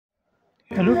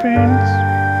Hello friends,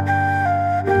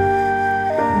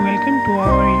 welcome to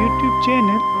our YouTube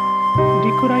channel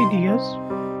Decor Ideas.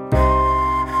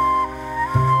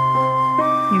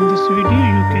 In this video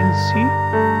you can see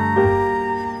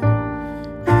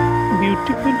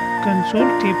beautiful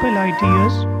console table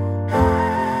ideas.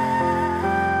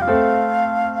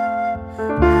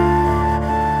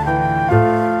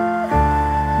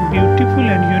 Beautiful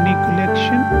and unique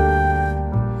collection.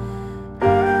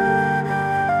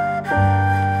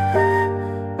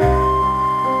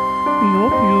 We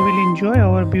hope you will enjoy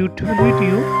our beautiful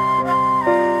video.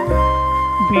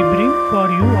 We bring for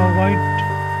you a wide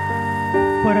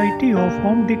variety of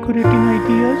home decorating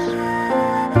ideas.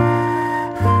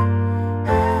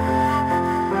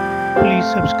 Please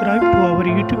subscribe to our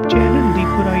YouTube channel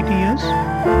Decor Ideas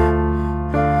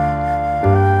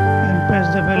and press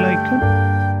the bell icon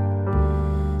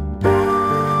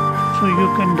so you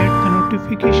can get the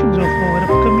notifications of our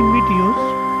upcoming videos.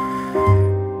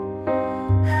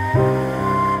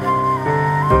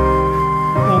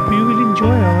 Hope you will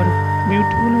enjoy our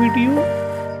beautiful video.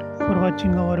 For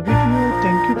watching our video,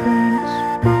 thank you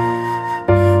friends.